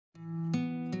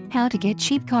How to get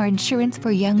cheap car insurance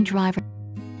for young drivers.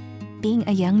 Being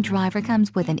a young driver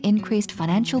comes with an increased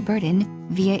financial burden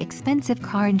via expensive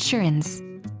car insurance.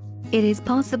 It is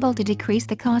possible to decrease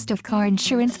the cost of car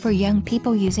insurance for young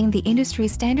people using the industry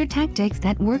standard tactics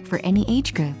that work for any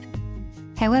age group.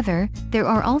 However, there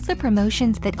are also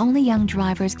promotions that only young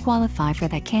drivers qualify for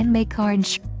that can make car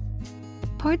insurance.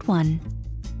 Part 1.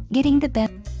 Getting the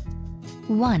best.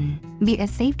 1. Be a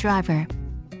safe driver.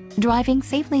 Driving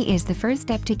safely is the first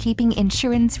step to keeping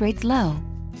insurance rates low.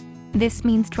 This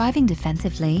means driving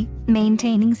defensively,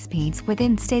 maintaining speeds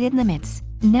within stated limits,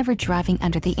 never driving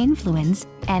under the influence,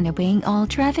 and obeying all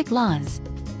traffic laws.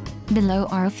 Below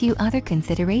are a few other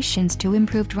considerations to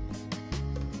improve driving.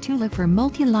 To look for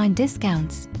multi-line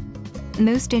discounts.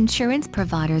 Most insurance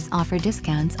providers offer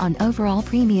discounts on overall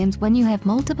premiums when you have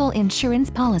multiple insurance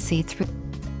policies.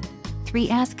 3.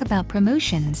 Ask about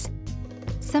promotions.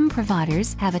 Some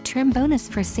providers have a term bonus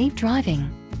for safe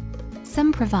driving.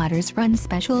 Some providers run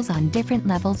specials on different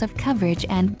levels of coverage.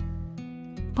 And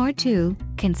Part 2.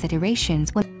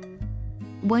 Considerations.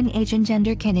 1. Age and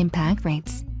gender can impact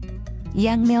rates.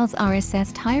 Young males are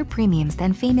assessed higher premiums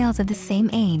than females of the same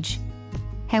age.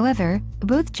 However,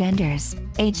 both genders,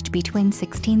 aged between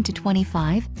 16 to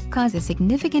 25, cause a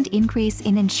significant increase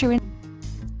in insurance.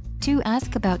 2.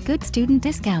 Ask about good student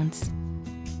discounts.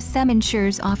 Some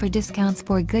insurers offer discounts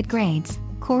for good grades,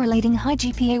 correlating high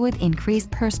GPA with increased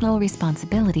personal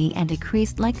responsibility and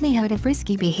decreased likelihood of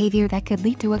risky behavior that could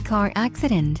lead to a car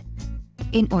accident.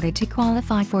 In order to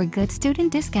qualify for good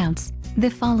student discounts, the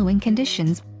following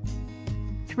conditions.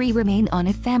 3. Remain on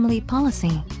a family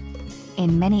policy.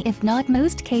 In many if not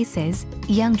most cases,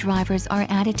 young drivers are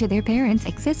added to their parents'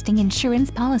 existing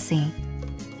insurance policy.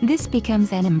 This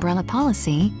becomes an umbrella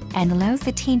policy and allows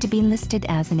the teen to be listed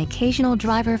as an occasional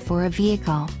driver for a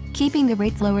vehicle, keeping the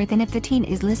rates lower than if the teen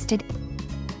is listed.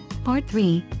 Part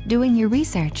 3. Doing your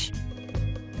research.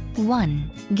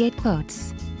 1. Get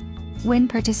quotes. When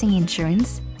purchasing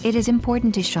insurance, it is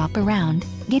important to shop around,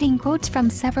 getting quotes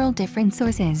from several different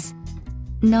sources.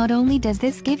 Not only does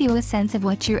this give you a sense of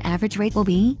what your average rate will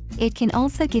be, it can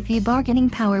also give you bargaining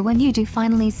power when you do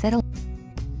finally settle.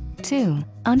 2.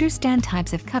 Understand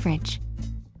types of coverage.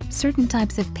 Certain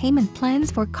types of payment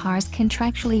plans for cars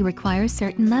contractually require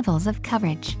certain levels of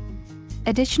coverage.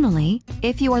 Additionally,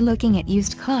 if you are looking at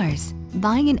used cars,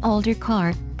 buying an older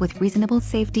car with reasonable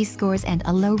safety scores and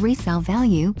a low resale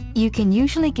value, you can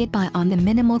usually get by on the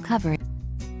minimal coverage.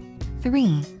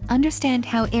 3. Understand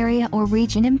how area or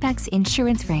region impacts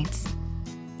insurance rates.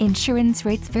 Insurance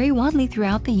rates vary widely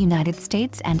throughout the United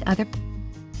States and other.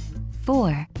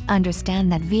 4.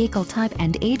 Understand that vehicle type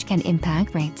and age can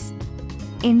impact rates.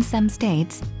 In some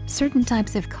states, certain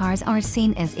types of cars are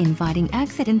seen as inviting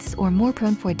accidents or more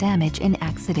prone for damage in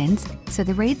accidents, so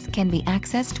the rates can be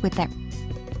accessed with that.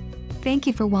 Thank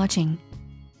you for watching.